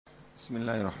بسم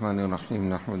الله الرحمن الرحيم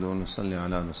نحمده ونصلي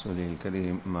على رسوله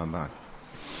الكريم أما بعد.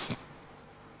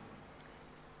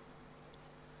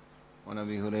 وعن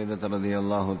أبي هريرة رضي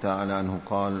الله تعالى عنه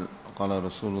قال قال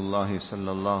رسول الله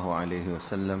صلى الله عليه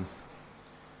وسلم: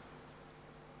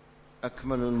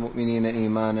 أكمل المؤمنين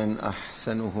إيمانا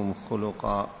أحسنهم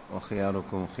خلقا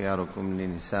وخياركم خياركم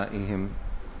لنسائهم.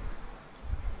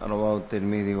 رواه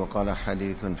الترمذي وقال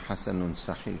حديث حسن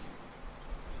صحيح.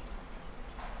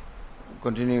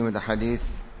 Continuing with the hadith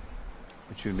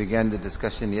which we began the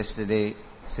discussion yesterday,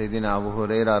 Sayyidina Abu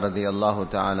Hurairah radiyallahu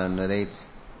ta'ala narrates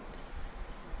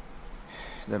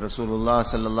that Rasulullah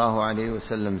sallallahu alayhi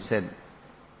wasallam said,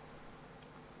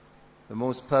 the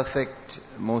most perfect,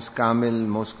 most kamil,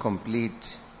 most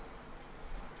complete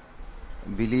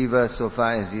believer so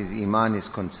far as his iman is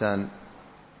concerned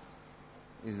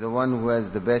is the one who has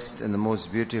the best and the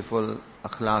most beautiful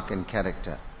akhlaq and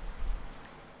character.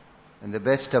 And the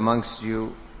best amongst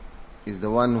you is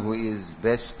the one who is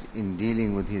best in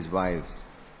dealing with his wives.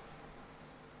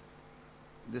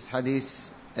 This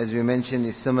hadith, as we mentioned,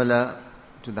 is similar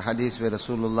to the hadith where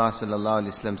Rasulullah sallallahu alaihi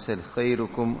wasallam said,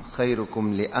 "Khayrukum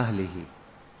khayrukum li ahlihi."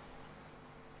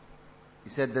 He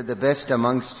said that the best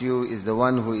amongst you is the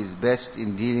one who is best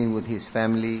in dealing with his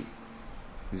family,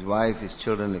 his wife, his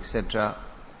children, etc.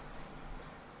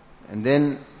 And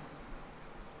then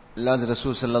Allah's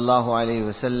Rasul sallallahu alayhi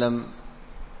wasallam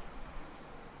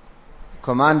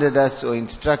commanded us or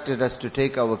instructed us to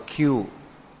take our cue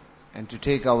and to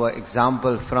take our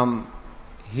example from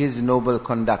his noble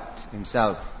conduct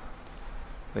himself.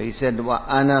 Where he said, "Wa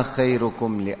ana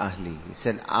khayrukum li ahli." He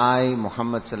said, I,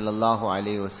 Muhammad sallallahu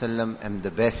alayhi wasallam, am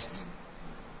the best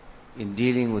in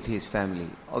dealing with his family.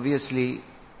 Obviously,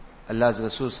 Allah's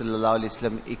Rasul sallallahu alayhi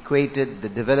wasallam equated the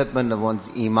development of one's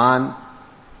iman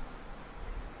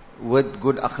with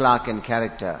good akhlaq and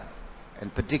character,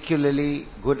 and particularly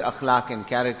good akhlaq and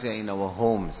character in our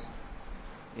homes,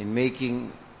 in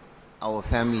making our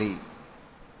family,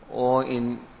 or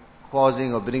in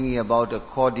causing or bringing about a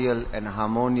cordial and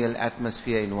harmonious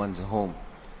atmosphere in one's home.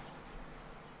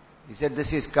 He said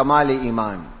this is kamali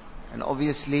iman, and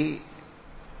obviously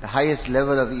the highest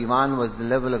level of iman was the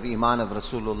level of iman of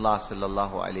Rasulullah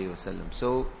sallallahu alaihi wasallam.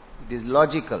 So it is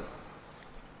logical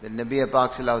that Nabi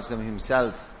Pak sallallahu alaihi wasallam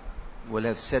himself will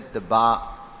have set the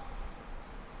bar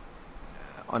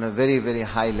on a very, very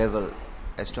high level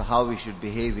as to how we should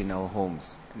behave in our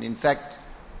homes. And in fact,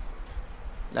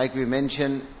 like we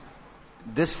mentioned,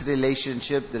 this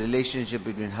relationship, the relationship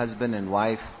between husband and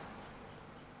wife,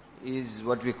 is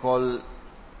what we call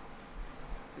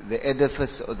the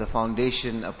edifice or the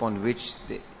foundation upon which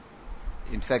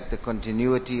in fact the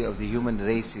continuity of the human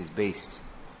race is based.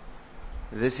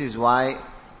 This is why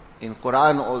in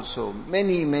Quran also,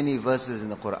 many verses in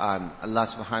the Quran, Allah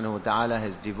subhanahu wa ta'ala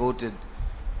has devoted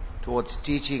towards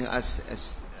teaching us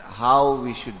as how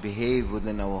we should behave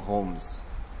within our homes.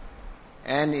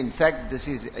 And in fact, this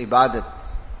is ibadat.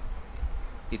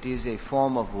 It is a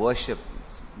form of worship.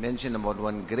 It's mentioned about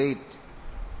one great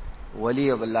wali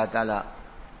of Allah ta'ala.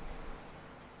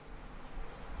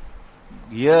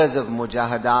 Years of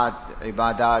mujahadat,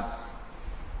 ibadat,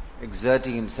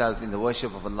 exerting himself in the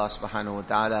worship of Allah subhanahu wa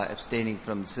ta'ala, abstaining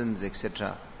from sins,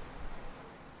 etc.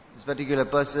 This particular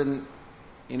person,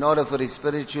 in order for his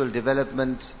spiritual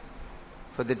development,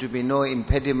 for there to be no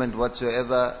impediment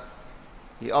whatsoever,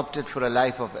 he opted for a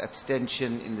life of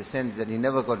abstention, in the sense that he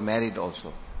never got married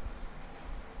also.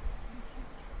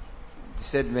 He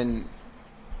said when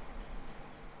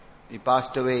he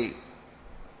passed away,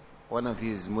 one of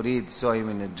his murids saw him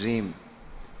in a dream,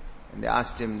 and they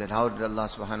asked him that how did Allah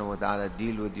subhanahu wa ta'ala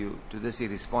deal with you? To this he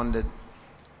responded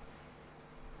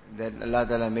that Allah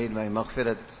ta'ala made my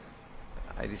maghfirat.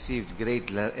 I received great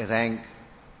rank,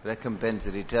 recompense,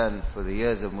 return for the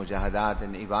years of mujahadat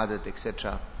and ibadat,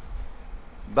 etc.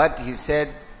 But he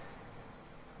said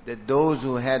that those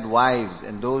who had wives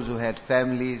and those who had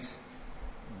families,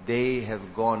 they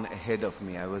have gone ahead of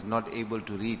me. I was not able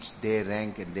to reach their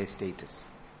rank and their status.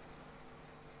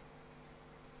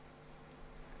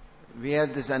 We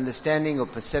have this understanding or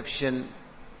perception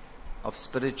of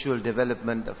spiritual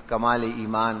development, of kamali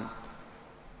iman,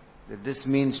 that this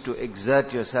means to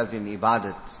exert yourself in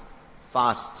ibadat,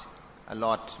 fast a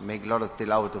lot, make a lot of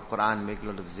tilawat of Quran, make a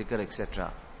lot of zikr,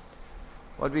 etc.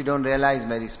 What we don't realize,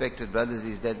 my respected brothers,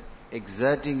 is that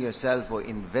exerting yourself or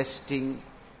investing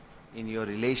in your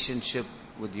relationship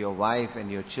with your wife and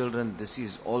your children, this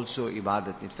is also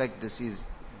ibadat. In fact, this is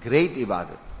great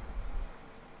ibadat.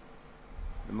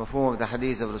 The mafhum of the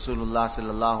hadith of Rasulullah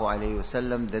sallallahu alayhi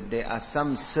wasallam, that there are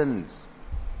some sins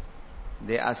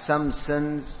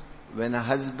when a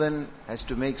husband has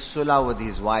to make sulah with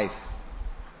his wife.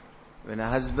 When a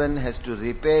husband has to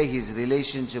repair his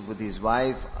relationship with his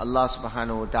wife, Allah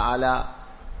subhanahu wa ta'ala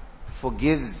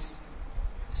forgives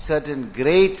certain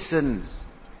great sins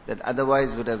that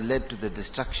otherwise would have led to the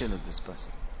destruction of this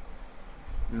person.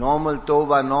 Normal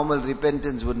tawbah, normal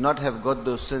repentance would not have got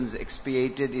those sins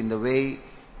expiated in the way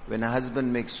when a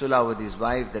husband makes sulah with his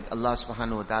wife, that Allah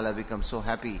subhanahu wa ta'ala becomes so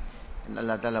happy and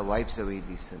Allah ta'ala wipes away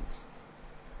these sins.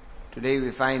 Today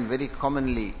we find very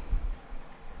commonly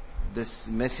this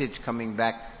message coming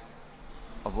back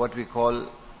of what we call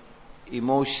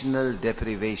emotional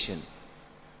deprivation.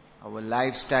 Our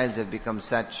lifestyles have become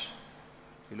such.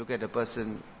 If you look at a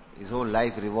person, his whole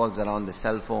life revolves around the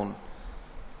cell phone.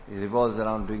 It revolves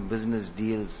around doing business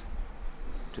deals.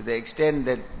 To the extent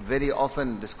that very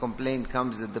often this complaint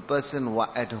comes that the person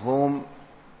at home,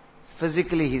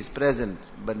 physically he's present,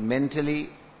 but mentally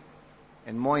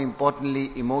and more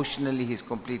importantly, emotionally he's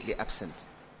completely absent.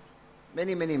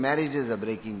 Many marriages are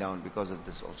breaking down because of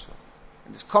this also.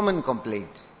 And this common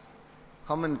complaint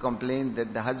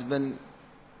that the husband,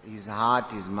 his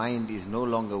heart, his mind is no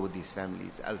longer with his family,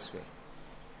 it's elsewhere.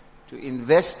 To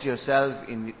invest yourself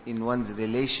in one's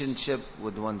relationship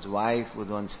with one's wife, with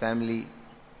one's family,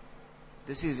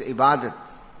 this is ibadat.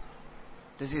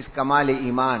 This is kamal-e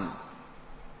iman.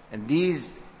 And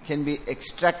these can be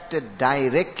extracted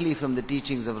directly from the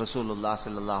teachings of Rasulullah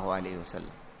sallallahu alaihi wasallam.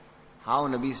 How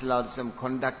Nabi sallallahu alaihi wasallam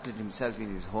conducted himself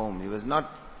in his home.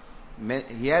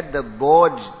 He had the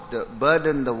boj, the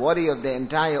burden, the worry of the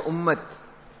entire ummah,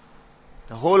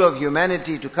 the whole of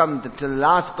humanity to come, till the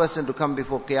last person to come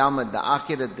before Qiyamah, the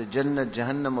Akhirat, the Jannah,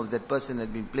 Jahannam of that person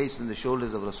had been placed on the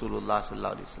shoulders of Rasulullah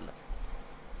sallallahu alaihi wasallam.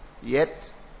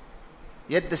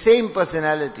 Yet the same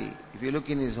personality, if you look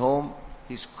in his home,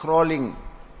 he's crawling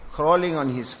on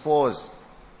his fours,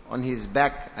 on his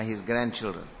back are his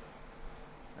grandchildren.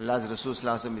 Allah's Rasul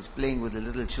sallallahu alaihi wasallam is playing with the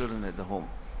little children at the home.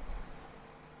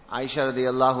 Aisha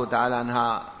radiyallahu ta'ala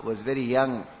anha was very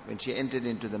young when she entered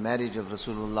into the marriage of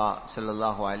Rasulullah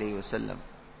sallallahu alaihi wasallam.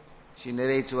 She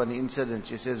narrates one incident.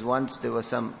 She says once there were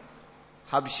some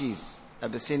Habshis,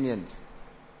 Abyssinians.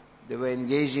 They were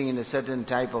engaging in a certain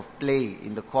type of play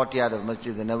in the courtyard of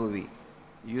Masjid al-Nabawi,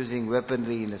 using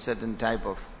weaponry in a certain type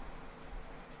of,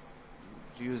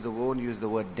 won't use the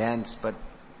word dance, but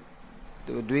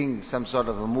they were doing some sort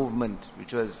of a movement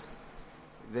which was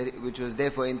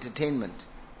there for entertainment.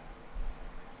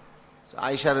 So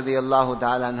Aisha radiyallahu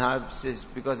ta'ala anha says,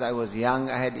 because I was young,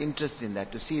 I had interest in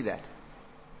that, to see that.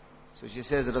 So she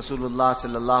says Rasulullah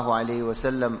sallallahu alaihi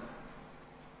wasallam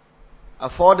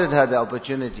afforded her the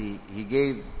opportunity. He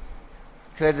gave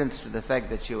credence to the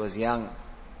fact that she was young.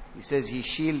 He says he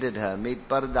shielded her, made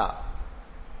parda.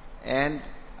 And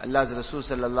Allah's Rasul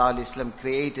sallallahu alaihi wasallam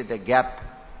created a gap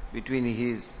between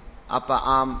his upper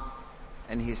arm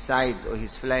and his sides or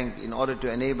his flank in order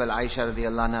to enable Aisha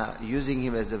radiyallahu anha, using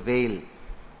him as a veil,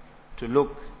 to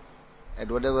look at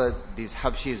whatever these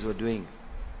Habshis were doing.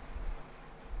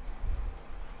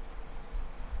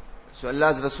 So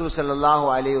Allah's Rasul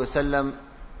sallallahu alaihi wasallam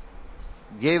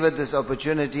gave her this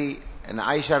opportunity, and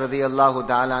Aisha radiyallahu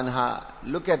ta'ala anha,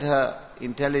 look at her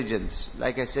intelligence.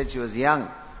 Like I said, she was young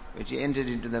when she entered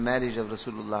into the marriage of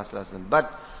Rasulullah sallallahu alaihi wasallam.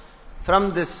 But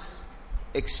from this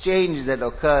exchange that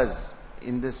occurs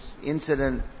in this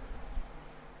incident,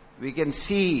 we can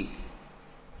see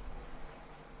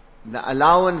the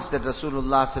allowance that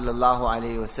Rasulullah sallallahu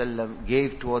alaihi wasallam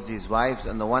gave towards his wives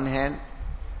on the one hand,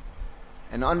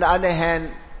 and on the other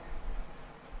hand,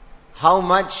 how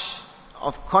much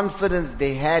of confidence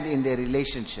they had in their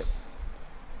relationship.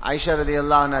 Aisha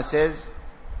radiyallahu anha says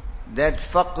that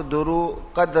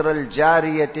فَقْدُرُوا قَدْرَ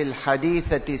الْجَارِيَةِ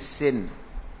الْحَدِيثَةِ السِّنِّ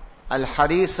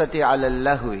الْحَرِيصَةِ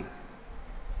عَلَى اللَّهْوِ.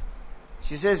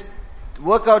 She says,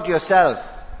 work out yourself.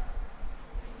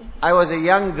 I was a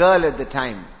young girl at the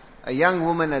time, a young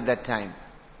woman at that time.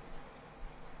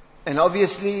 And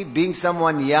obviously, being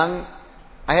someone young,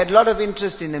 I had a lot of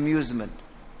interest in amusement.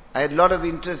 I had a lot of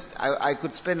interest, I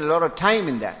could spend a lot of time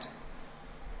in that.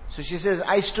 So she says,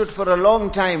 I stood for a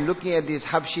long time looking at these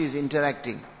Habshis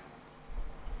interacting.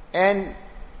 And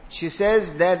she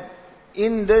says that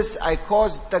in this I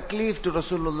caused taklif to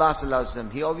Rasulullah sallallahu alaihi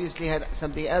wasallam. He obviously had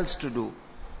something else to do,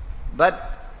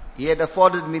 but he had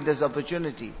afforded me this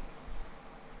opportunity.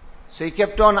 So he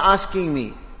kept on asking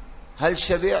me, Hal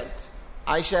shabi'at?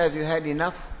 Aisha, have you had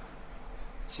enough?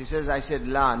 She says, I said,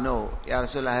 La, no. Ya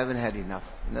Rasul, I haven't had enough.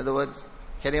 In other words,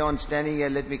 carry on standing here,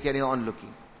 let me carry on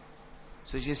looking.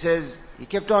 So she says, he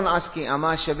kept on asking, Ama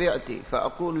shabi'ati?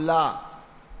 Fa'aqul la.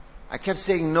 I kept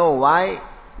saying no. Why?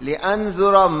 لِأَنْظُرَ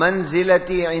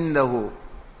مَنْزِلَتِي عِنْدَهُ.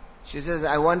 She says,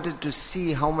 I wanted to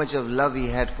see how much of love he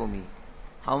had for me.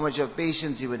 how much of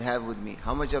patience he would have with me,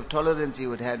 how much of tolerance he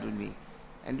would have with me.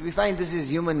 And we find this is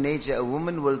human nature. A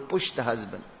woman will push the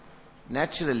husband.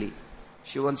 Naturally,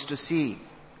 she wants to see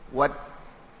what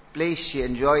place she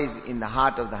enjoys in the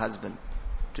heart of the husband.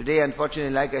 Today,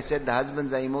 unfortunately, like I said, the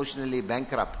husbands are emotionally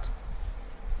bankrupt.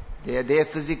 They are there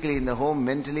physically in the home,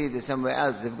 mentally they're somewhere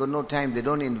else. They've got no time. They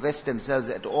don't invest themselves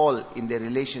at all in their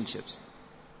relationships.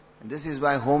 And this is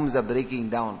why homes are breaking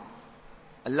down.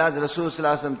 Allah's Rasul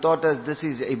Sallallahu Alaihi Wasallam taught us this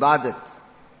is ibadat.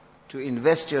 To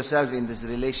invest yourself in this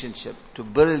relationship, to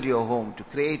build your home, to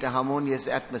create a harmonious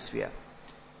atmosphere.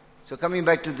 So coming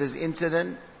back to this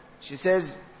incident, she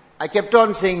says, I kept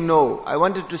on saying no. I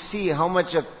wanted to see how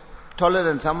much of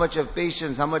tolerance, how much of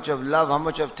patience, how much of love, how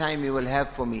much of time he will have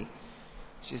for me.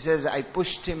 She says, I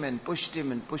pushed him and pushed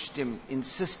him and pushed him,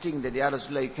 insisting that, Ya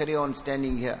Rasulullah, you carry on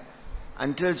standing here.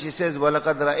 Until she says,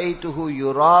 وَلَقَدْ رَأَيْتُهُ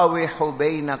يُرَاوِحُ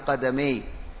بَيْنَ قَدَمَيْهِ.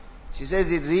 She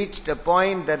says, it reached a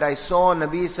point that I saw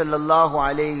Nabi sallallahu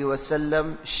alayhi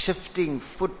wasallam shifting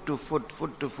foot to foot,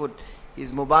 foot to foot.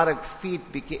 His Mubarak feet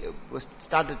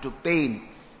started to pain.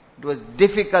 It was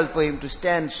difficult for him to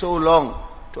stand so long,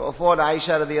 to afford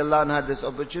Aisha radiallahu anha this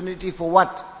opportunity. For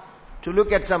what? To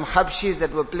look at some Habshis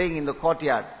that were playing in the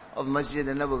courtyard of Masjid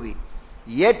al-Nabawi.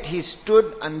 Yet he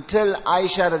stood until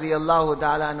Aisha radiallahu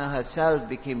ta'ala anha herself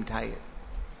became tired.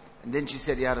 And then she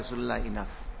said, Ya Rasulullah,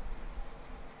 enough.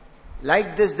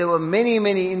 Like this, there were many,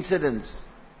 many incidents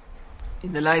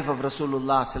in the life of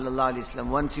Rasulullah sallallahu alaihi wasallam.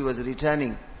 Once he was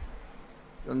returning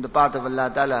from the path of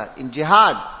Allah Ta'ala in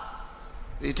jihad,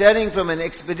 returning from an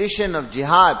expedition of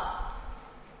jihad,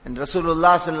 and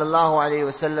Rasulullah sallallahu alaihi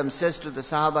wasallam says to the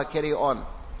Sahaba, carry on.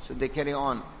 So they carry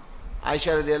on.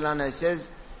 Aisha radiallahu anha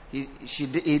says, he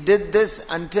did this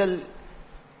until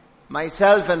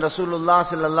myself and Rasulullah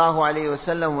sallallahu alaihi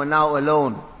wasallam were now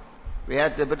alone. We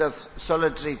had a bit of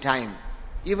solitary time,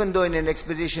 even though in an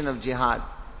expedition of jihad.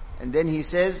 And then she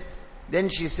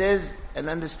says, and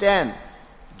understand,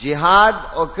 jihad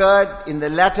occurred in the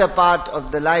latter part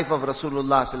of the life of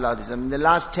Rasulullah sallallahu alaihi wasallam, in the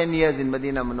last 10 years in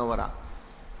Medina Munawwara.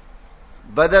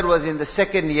 Badr was in the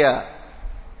second year.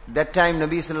 That time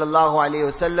Nabi sallallahu alaihi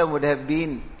wasallam would have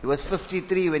been, he was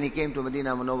 53 when he came to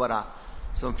Medina Munawwara.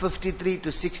 So from 53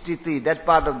 to 63, that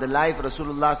part of the life,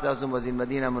 Rasulullah sallallahu alaihi wasallam was in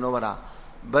Medina Munawwara.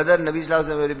 Badr, Nabi sallallahu alaihi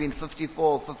wasallam would have been 54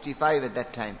 or 55 at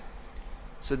that time.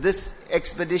 So this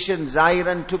expedition,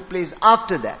 Zahiran, took place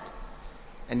after that.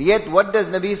 And yet, what does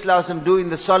Nabi sallallahu alaihi wasallam do in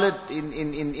the solid,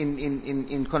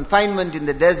 in confinement in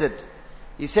the desert?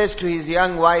 He says to his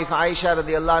young wife, Aisha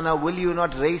radiallahu anha, will you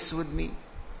not race with me?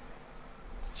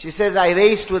 She says, I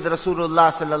raced with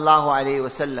Rasulullah sallallahu alaihi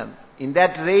wasallam. In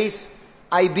that race,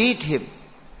 I beat him.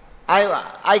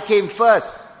 I came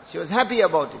first. She was happy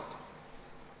about it.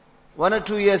 1 or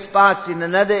 2 years passed. In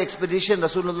another expedition,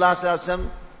 Rasulullah sallallahu alaihi wasallam,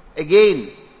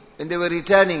 again, when they were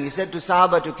returning, he said to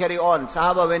Sahaba to carry on.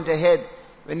 Sahaba went ahead.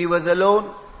 When he was alone,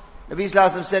 Nabi sallallahu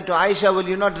alaihi wasallam said to Aisha, will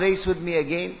you not race with me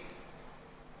again?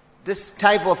 This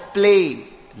type of play,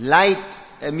 light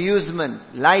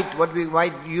amusement, light, what we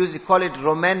might call it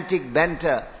romantic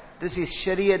banter. This is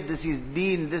Shariat, this is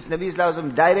Deen, this Nabi sallallahu alaihi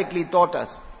wasallam directly taught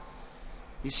us.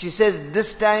 She says,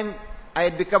 this time I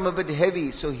had become a bit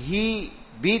heavy, so he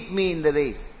beat me in the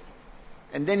race.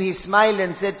 And then he smiled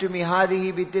and said to me,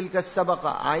 Hadihi bitilka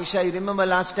sabaqa. Aisha, you remember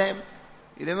last time?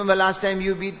 You remember last time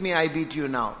you beat me, I beat you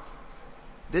now.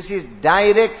 This is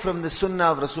direct from the sunnah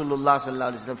of Rasulullah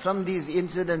sallallahu alaihi wasallam. From these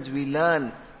incidents we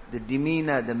learn the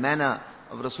demeanor, the manner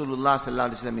of Rasulullah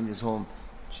sallallahu alaihi wasallam in his home.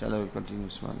 Inshallah we'll continue.